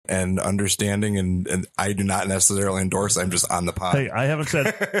and understanding, and I do not necessarily endorse. I'm just on the pod. Hey, I haven't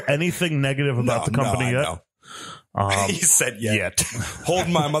said anything negative about the company yet. He said yet. Hold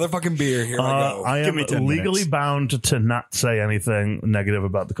my motherfucking beer. Here I go. I am legally bound to not say anything negative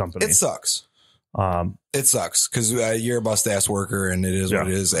about the company. It sucks. It sucks because you're a bust-ass worker, and it is what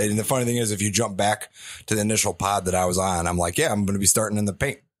it is. And the funny thing is, if you jump back to the initial pod that I was on, I'm like, yeah, I'm going to be starting in the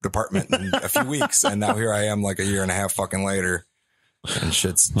paint department in a few weeks. And now here I am like a year and a half fucking later, and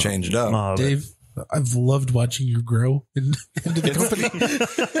shit's changed up. Dave, I've loved watching you grow into the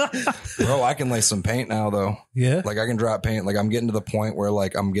company. Bro, I can lay some paint now, though. Yeah. Like, I can drop paint. Like, I'm getting to the point where,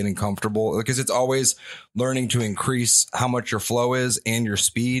 like, I'm getting comfortable because it's always learning to increase how much your flow is and your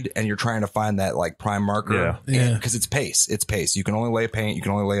speed. And you're trying to find that, like, prime marker. Yeah. Because it's pace. It's pace. You can only lay paint. You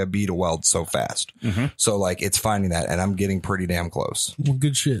can only lay a bead of weld so fast. Mm-hmm. So, like, it's finding that. And I'm getting pretty damn close. Well,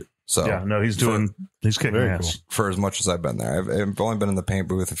 good shit. So, yeah, no, he's kicking ass. Cool. For as much as I've been there. I've only been in the paint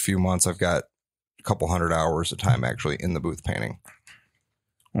booth a few months. I've got a couple hundred hours of time actually in the booth painting.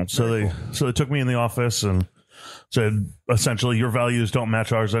 So they took me in the office and said, essentially, your values don't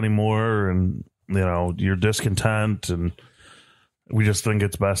match ours anymore, and you're discontent, and we just think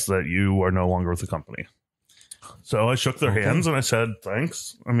it's best that you are no longer with the company. So I shook their hands and I said,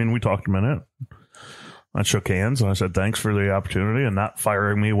 thanks. I mean, we talked a minute. I shook hands and I said, thanks for the opportunity and not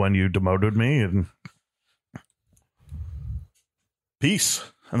firing me when you demoted me, and peace.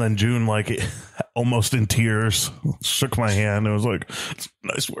 And then June, like, almost in tears, shook my hand and was like, it's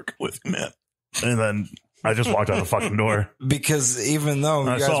nice working with you, man. And then I just walked out the fucking door. Because even though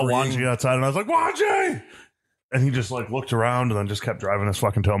I saw Wanji outside and I was like, Wanji! And he just, like, looked around and then just kept driving his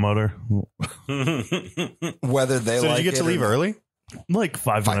fucking tail motor. Whether they so did you get to leave early? Like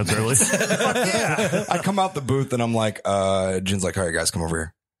 5 minutes early. Yeah. I come out the booth and I'm like, June's like, all right, guys, come over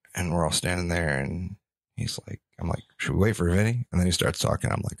here. And we're all standing there and he's like, I'm like, should we wait for Vinny? And then he starts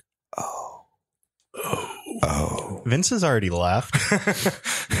talking. I'm like, oh. Vince has already left.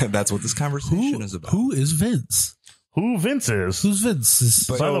 That's what this conversation is about. Who is Vince? Who Vince is? Who's Vince?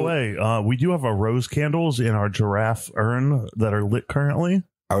 By the way, we do have our rose candles in our giraffe urn that are lit currently.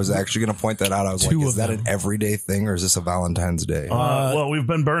 I was actually going to point that out. I was like, is that an everyday thing or is this a Valentine's Day? Well, we've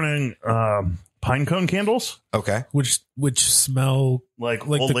been burning pine cone candles. Okay. Which smell like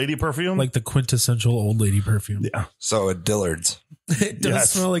old lady perfume, like the quintessential old lady perfume. Yeah. So a Dillard's. It does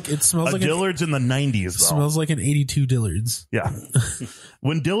smell like it smells like Dillard's in the 90s. Smells like an 82 Dillard's. Yeah.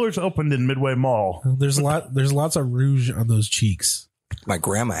 When Dillard's opened in Midway Mall, there's lots of rouge on those cheeks. My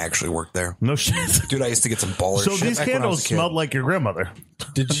grandma actually worked there. No shit, dude. I used to get some baller. So these candles smelled like your grandmother.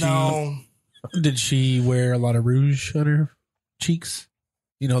 Did she? No. Did she wear a lot of rouge on her cheeks?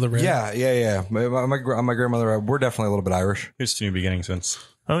 You know, the red. Yeah. My grandmother. We're definitely a little bit Irish. Here's to new beginnings, Vince.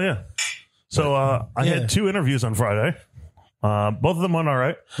 Oh yeah. So I had 2 interviews on Friday. Both of them went all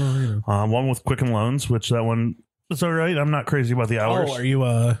right. One with Quicken Loans, which that one is all right. I'm not crazy about the hours. Oh, are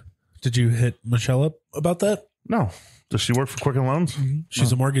you? Did you hit Michelle up about that? No. Does she work for Quicken Loans? Mm-hmm.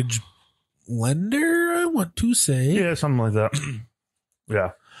 She's a mortgage lender, I want to say. Yeah, something like that.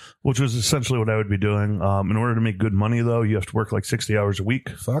 Yeah. Which was essentially what I would be doing. In order to make good money, though, you have to work like 60 hours a week.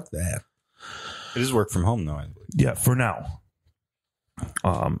 Fuck that. It is work from home, though, I believe. Yeah, for now.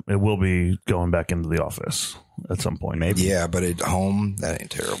 It will be going back into the office at some point. Maybe. Yeah, but at home, that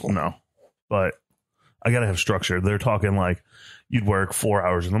ain't terrible. No. But I got to have structure. They're talking like you'd work 4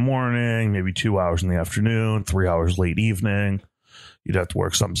 hours in the morning, maybe 2 hours in the afternoon, 3 hours late evening. You'd have to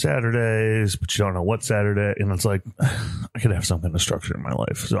work some Saturdays, but you don't know what Saturday. And it's like, I could have some kind of structure in my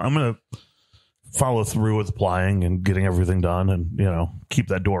life. So I'm going to follow through with applying and getting everything done and, keep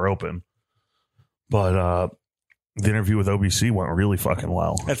that door open. But the interview with OBC went really fucking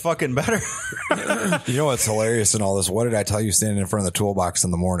well. It fucking better. You know what's hilarious in all this? What did I tell you standing in front of the toolbox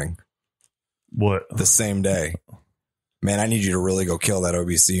in the morning? What? The same day. Man, I need you to really go kill that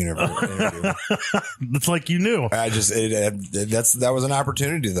OBC interview. It's like you knew. That was an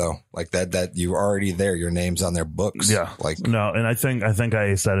opportunity though. Like that you're already there. Your name's on their books. Yeah. Like no, and I think I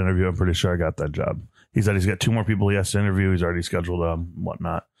aced that interview. I'm pretty sure I got that job. He said he's got 2 more people he has to interview. He's already scheduled them,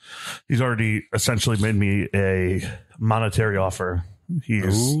 whatnot. He's already essentially made me a monetary offer.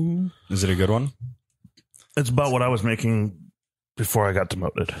 Is it a good one? It's about what I was making before I got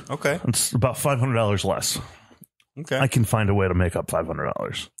demoted. Okay. It's about $500 less. Okay. I can find a way to make up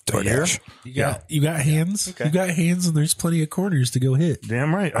 $500 a year. You got hands. Okay. You got hands, and there's plenty of corners to go hit.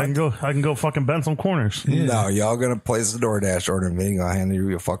 Damn right. I can go fucking bend some corners. Yeah. No, y'all gonna place the DoorDash order and Vinny gonna hand you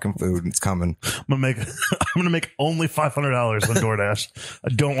your fucking food and it's coming. I'm gonna make only $500 on DoorDash. I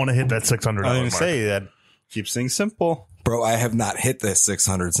don't want to hit that $600 I was mark. going to say that keeps things simple. Bro, I have not hit this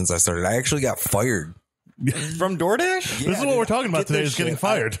 600 since I started. I actually got fired From DoorDash? This is what we're talking about today, is getting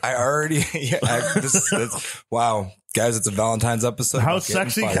fired. I already, wow. Guys, it's a Valentine's episode. How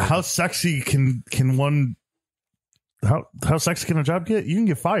sexy can one, how sexy can a job get? You can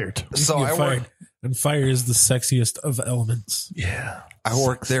get fired. So I fired. And fire is the sexiest of elements. Yeah. I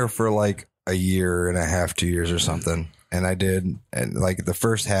worked there for like a year and a half, 2 years or something. And I did. And like the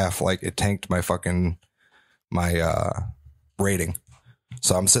first half, like it tanked my rating.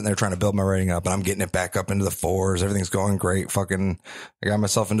 So I'm sitting there trying to build my rating up and I'm getting it back up into the 4s. Everything's going great. I got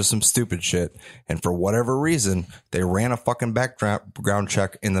myself into some stupid shit. And for whatever reason, they ran a fucking background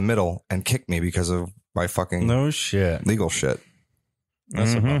check in the middle and kicked me because of my fucking no shit legal shit.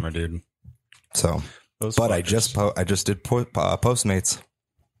 That's a bummer, dude. So, but I just did Postmates.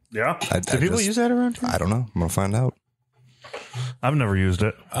 Yeah. Do people use that around here? I don't know. I'm going to find out. I've never used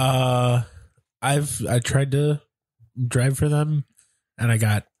it. I tried to drive for them and I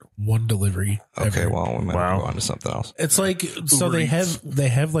got one delivery. Okay. ever. Well, we might go on to something else. It's like, so they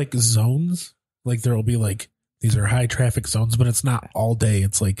have like zones, like there'll be like, these are high traffic zones, but it's not all day.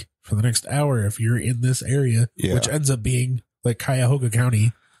 It's like for the next hour, if you're in this area, which ends up being like Cuyahoga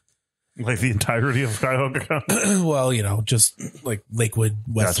County. Like the entirety of Cuyahoga County? Well, just like Lakewood,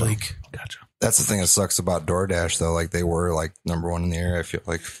 Westlake. Gotcha. That's the thing that sucks about DoorDash, though. Like they were like number one in the area. I feel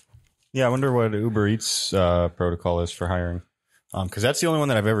like. Yeah, I wonder what Uber Eats protocol is for hiring. Because that's the only one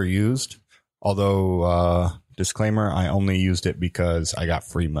that I've ever used. Although, disclaimer, I only used it because I got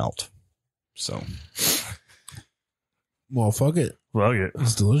free melt. So. Well, fuck it. Well, yeah.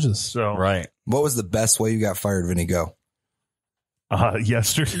 It's delicious. So, right. What was the best way you got fired, Vinny? Go.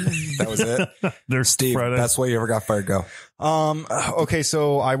 Yesterday. That was it. There's Steve. Friday. Best way you ever got fired. Go. Okay,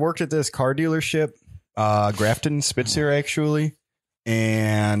 so I worked at this car dealership, Grafton Spitzer, actually,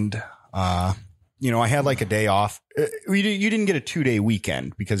 and I had like a day off. You didn't get a 2-day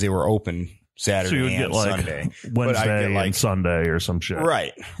weekend because they were open Saturday so you would and get like Sunday, Wednesday and Sunday or some shit.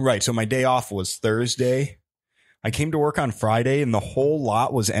 Right. So my day off was Thursday. I came to work on Friday, and the whole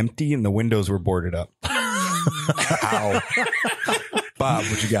lot was empty, and the windows were boarded up. Ow. Bob,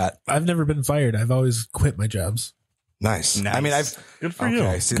 what you got? I've never been fired. I've always quit my jobs. Nice. I mean, good for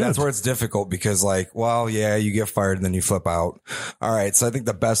you. See, Good. that's where it's difficult because like, well, yeah, you get fired and then you flip out. All right. So I think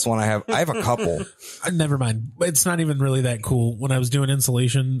the best one I have a couple. Never mind. It's not even really that cool. When I was doing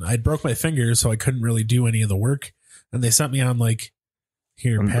insulation, I broke my finger, so I couldn't really do any of the work. And they sent me on like,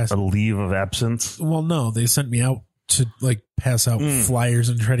 pass a leave of absence. Well, no, they sent me out to like pass out flyers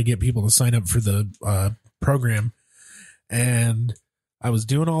and try to get people to sign up for the program. And I was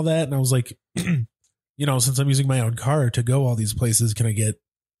doing all that, and I was like, since I'm using my own car to go all these places, can I get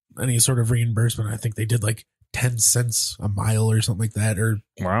any sort of reimbursement? I think they did like 10 cents a mile or something like that. Or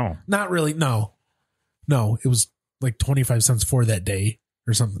wow, not really. No, it was like 25 cents for that day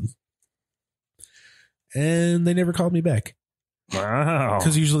or something. And they never called me back. Wow.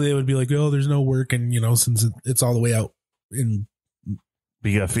 Because usually they would be like, oh, there's no work. And, since it's all the way out in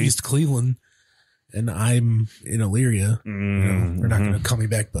BFE. East Cleveland and I'm in Elyria, they're not going to call me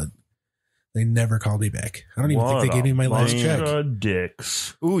back, but they never called me back. I don't even think they gave me my last check.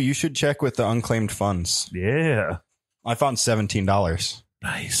 Dicks. Ooh, you should check with the unclaimed funds. Yeah. I found $17.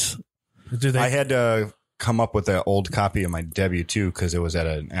 Nice. I had to come up with an old copy of my W-2 because it was at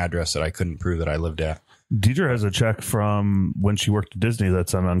an address that I couldn't prove that I lived at. Deidre has a check from when she worked at Disney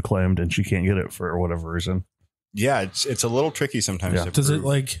that's unclaimed, and she can't get it for whatever reason. Yeah, it's a little tricky sometimes. Yeah. To Does prove. it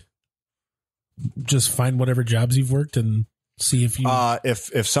like just find whatever jobs you've worked and see if you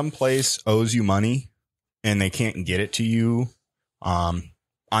if some place owes you money and they can't get it to you on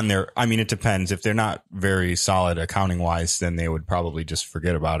their, I mean, it depends. If they're not very solid accounting wise, then they would probably just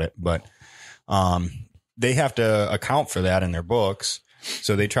forget about it. But they have to account for that in their books.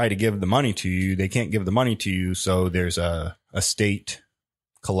 So they try to give the money to you. They can't give the money to you. So there's a state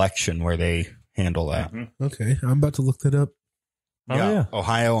collection where they handle that. Mm-hmm. Okay, I'm about to look that up. Oh, yeah.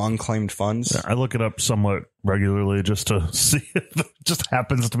 Ohio unclaimed funds. Yeah, I look it up somewhat regularly just to see if it just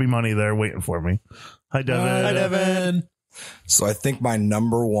happens to be money there waiting for me. Hi, Devin. Hi, Devin. So I think my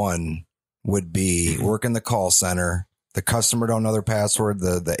number one would be work in the call center. The customer don't know their password.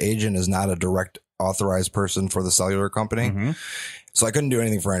 The agent is not a direct authorized person for the cellular company. Mm-hmm. So I couldn't do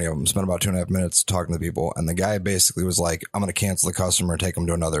anything for any of them. Spent about 2.5 minutes talking to people. And the guy basically was like, I'm going to cancel the customer and take them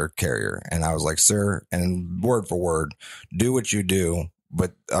to another carrier. And I was like, sir, and word for word, do what you do.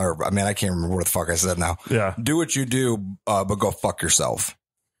 But, I can't remember what the fuck I said now. Yeah. Do what you do, but go fuck yourself.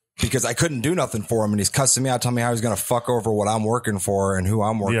 Because I couldn't do nothing for him. And he's cussing me out, telling me how he's going to fuck over what I'm working for and who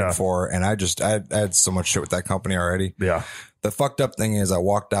I'm working for. And I had so much shit with that company already. Yeah. The fucked up thing is I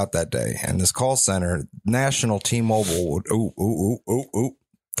walked out that day and this call center, national T-Mobile would,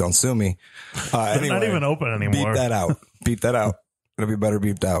 Don't sue me. Anyway, not even open anymore. Beep that out. It'll be better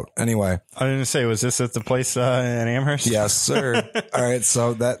beeped out. Anyway. I was going to say, was this at the place in Amherst? Yes, sir. All right.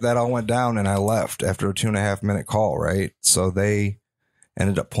 So that all went down and I left after a 2.5 minute call. Right. So they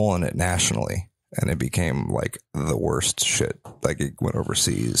ended up pulling it nationally and it became like the worst shit. Like it went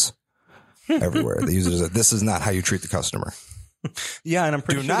overseas everywhere. They use it as this is not how you treat the customer. Yeah. And I'm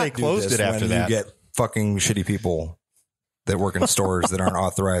pretty sure they closed it after that. You get fucking shitty people that work in stores that aren't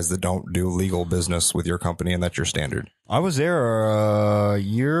authorized, that don't do legal business with your company, and that's your standard. I was there a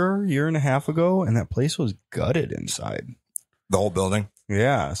year and a half ago, and that place was gutted inside. The whole building?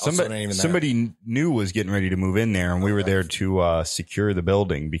 Yeah. Somebody new was getting ready to move in there, and we were there to secure the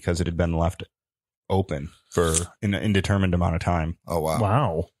building because it had been left open for an indeterminate amount of time. Oh, wow.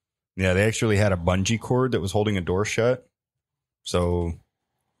 Wow. Yeah, they actually had a bungee cord that was holding a door shut, so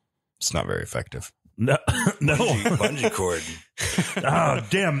it's not very effective. No. Bungee cord. Oh,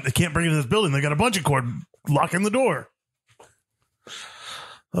 damn. They can't bring it in this building. They got a bungee cord locking the door.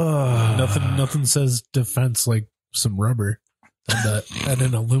 Nothing says defense like some rubber and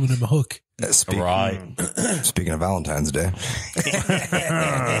an aluminum hook. Speaking of Valentine's Day.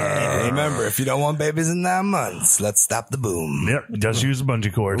 Remember, if you don't want babies in 9 months, let's stop the boom. Yep. Just use a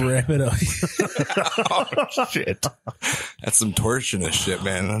bungee cord. Wrap it up. Oh, shit. That's some torsionist shit,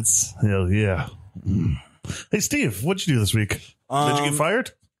 man. That's Hell yeah. Hey, Steve, what'd you do this week? Did you get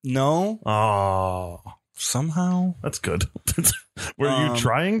fired? No. Oh, Somehow. that's good. Were you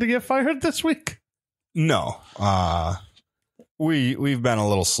trying to get fired this week? No. We've been a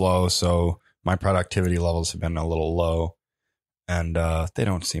little slow, so my productivity levels have been a little low, and they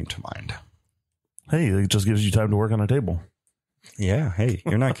don't seem to mind. Hey, it just gives you time to work on a table. Yeah. Hey,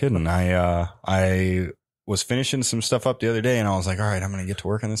 you're not kidding. I was finishing some stuff up the other day, and I was like, all right, I'm going to get to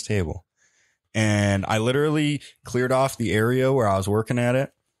work on this table. And I literally cleared off the area where I was working at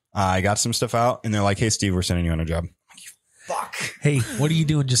it. I got some stuff out, and they're like, hey, Steve, we're sending you on a job. I'm like, fuck. Hey, what are you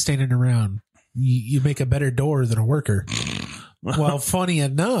doing just standing around? You make a better door than a worker. Well, funny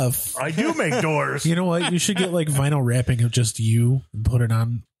enough, I do make doors. you know what? You should get like vinyl wrapping of just you and put it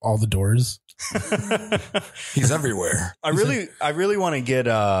on all the doors. he's everywhere. I really want to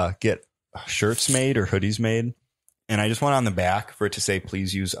get shirts made or hoodies made, and I just want on the back for it to say,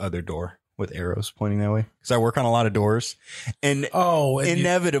 please use other door, with arrows pointing that way, because I work on a lot of doors, and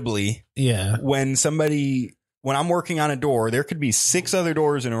inevitably, when I'm working on a door, there could be 6 other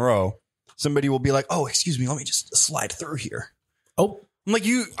doors in a row. Somebody will be like, oh, excuse me, let me just slide through here. Oh, I'm like,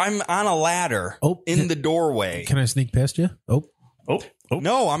 I'm on a ladder in the doorway. Can I sneak past you? Oh,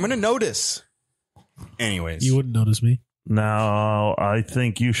 no, I'm gonna notice. Anyways, you wouldn't notice me. No, I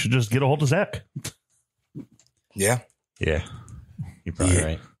think you should just get a hold of Zach. Yeah, you're probably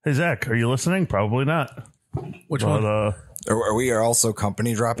right. Hey, Zach, are you listening? Probably not. Which one? Are we also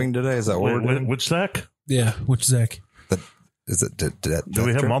company dropping today? Is that what we're doing? Which Zach? Yeah, which Zach? Is it? Do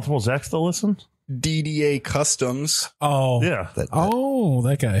we have multiple Zachs that listen? DDA Customs. Oh, yeah. That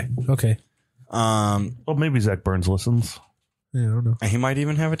guy. Okay. Well, maybe Zach Burns listens. Yeah, I don't know. He might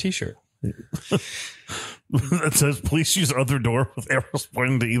even have a T-shirt that says, "Please use other door with arrows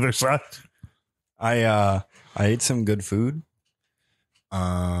pointing to either side." I ate some good food.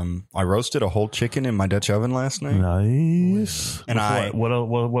 I roasted a whole chicken in my Dutch oven last night. Nice. And what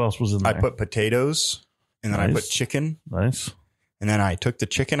else was in there? I put potatoes, and then I put chicken. Nice. And then I took the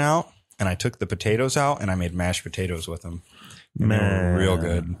chicken out, and I took the potatoes out, and I made mashed potatoes with them. And they were real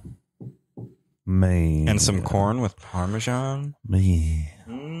good. Man. And some corn with Parmesan.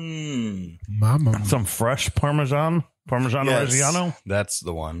 Mama. Some fresh Parmesan Reggiano. That's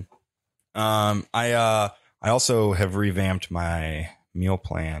the one. I also have revamped my meal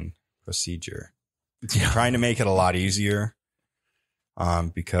plan procedure. Trying to make it a lot easier.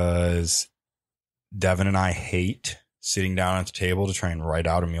 Because Devin and I hate sitting down at the table to try and write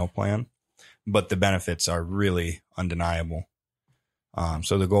out a meal plan, but the benefits are really undeniable.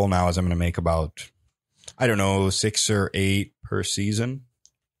 So the goal now is I'm going to make about, 6 or 8 per season,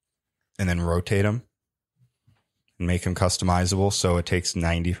 and then rotate them and make them customizable. So it takes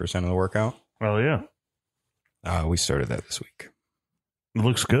 90% of the workout. Oh yeah. We started that this week. It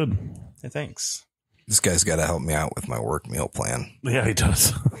looks good. Hey, thanks. This guy's got to help me out with my work meal plan. Yeah, he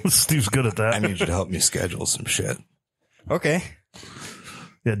does. Steve's good at that. I need you to help me schedule some shit. Okay.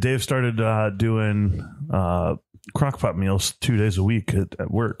 Yeah, Dave started doing crockpot meals 2 days a week at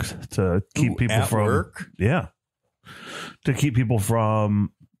work to keep people from work. Yeah, to keep people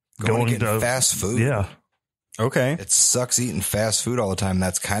from going to fast food. Yeah. Okay. It sucks eating fast food all the time.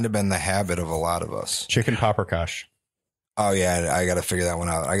 That's kind of been the habit of a lot of us. Chicken paprikash. Oh yeah, I got to figure that one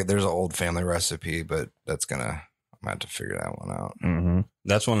out. There's an old family recipe, but might have to figure that one out. Mm-hmm.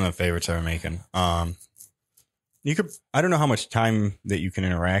 That's one of the favorites I'm making. You could, I don't know how much time that you can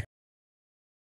interact